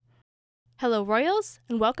Hello, Royals,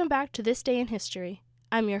 and welcome back to This Day in History.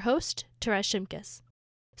 I'm your host, Teresh Shimkus.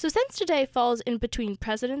 So since today falls in between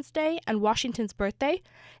President's Day and Washington's birthday,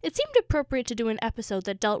 it seemed appropriate to do an episode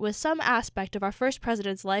that dealt with some aspect of our first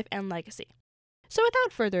president's life and legacy. So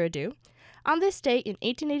without further ado, on this day in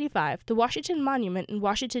 1885, the Washington Monument in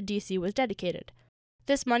Washington, D.C. was dedicated.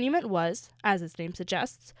 This monument was, as its name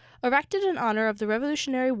suggests, erected in honor of the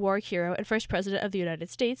Revolutionary War hero and first president of the United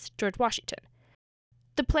States, George Washington.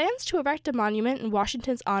 The plans to erect a monument in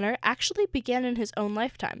Washington's honor actually began in his own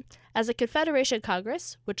lifetime, as the Confederation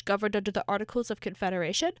Congress, which governed under the Articles of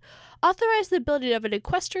Confederation, authorized the building of an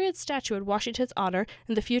equestrian statue in Washington's honor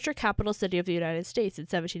in the future capital city of the United States in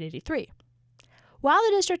 1783. While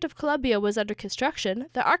the District of Columbia was under construction,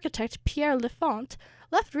 the architect Pierre L'Enfant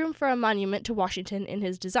left room for a monument to Washington in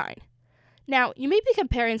his design. Now, you may be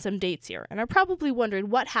comparing some dates here, and are probably wondering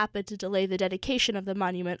what happened to delay the dedication of the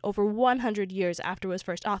monument over 100 years after it was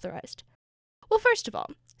first authorized. Well, first of all,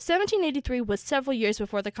 1783 was several years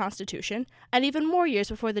before the Constitution, and even more years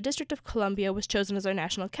before the District of Columbia was chosen as our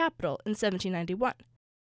national capital in 1791.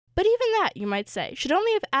 But even that, you might say, should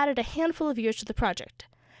only have added a handful of years to the project.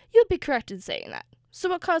 You would be correct in saying that. So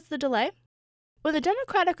what caused the delay? When the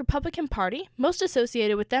Democratic-Republican Party, most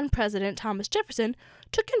associated with then-President Thomas Jefferson,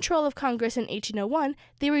 took control of Congress in 1801,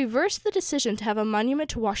 they reversed the decision to have a monument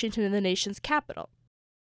to Washington in the nation's capital.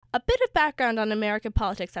 A bit of background on American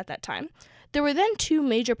politics at that time. There were then two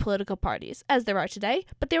major political parties, as there are today,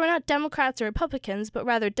 but they were not Democrats or Republicans, but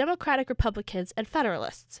rather Democratic Republicans and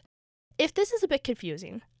Federalists. If this is a bit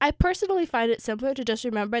confusing, I personally find it simpler to just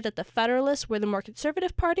remember that the Federalists were the more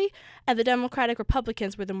conservative party and the Democratic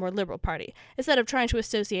Republicans were the more liberal party, instead of trying to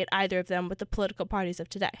associate either of them with the political parties of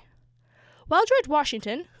today. While George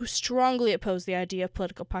Washington, who strongly opposed the idea of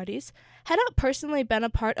political parties, had not personally been a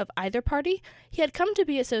part of either party, he had come to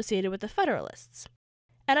be associated with the Federalists.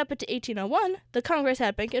 And up until 1801, the Congress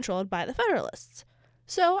had been controlled by the Federalists.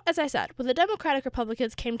 So, as I said, when the Democratic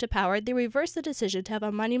Republicans came to power, they reversed the decision to have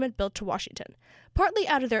a monument built to Washington, partly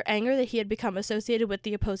out of their anger that he had become associated with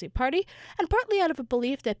the opposing party, and partly out of a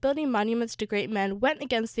belief that building monuments to great men went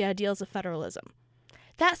against the ideals of federalism.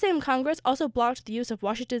 That same Congress also blocked the use of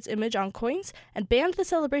Washington's image on coins and banned the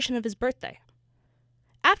celebration of his birthday.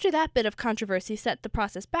 After that bit of controversy set the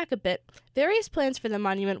process back a bit, various plans for the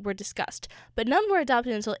monument were discussed, but none were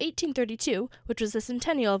adopted until 1832, which was the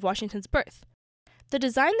centennial of Washington's birth. The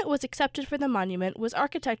design that was accepted for the monument was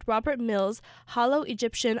architect Robert Mills' hollow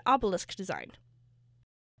Egyptian obelisk design.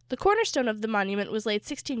 The cornerstone of the monument was laid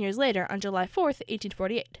 16 years later on July 4,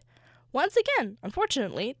 1848. Once again,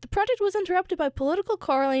 unfortunately, the project was interrupted by political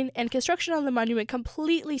quarreling and construction on the monument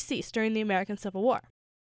completely ceased during the American Civil War.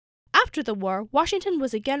 After the war, Washington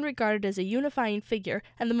was again regarded as a unifying figure,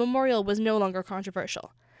 and the memorial was no longer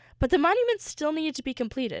controversial. But the monument still needed to be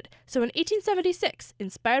completed, so in 1876,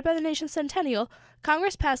 inspired by the nation's centennial,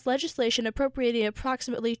 Congress passed legislation appropriating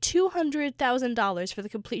approximately $200,000 for the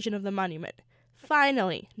completion of the monument.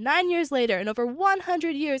 Finally, 9 years later, and over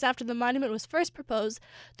 100 years after the monument was first proposed,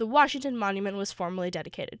 the Washington Monument was formally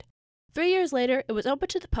dedicated. 3 years later, it was open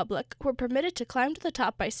to the public, who were permitted to climb to the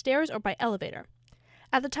top by stairs or by elevator.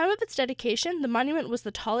 At the time of its dedication, the monument was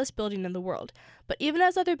the tallest building in the world, but even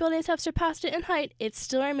as other buildings have surpassed it in height, it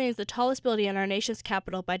still remains the tallest building in our nation's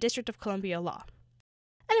capital by District of Columbia law.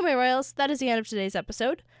 Anyway, Royals, that is the end of today's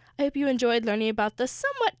episode. I hope you enjoyed learning about the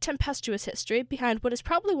somewhat tempestuous history behind what is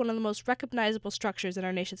probably one of the most recognizable structures in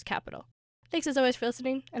our nation's capital. Thanks as always for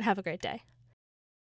listening, and have a great day.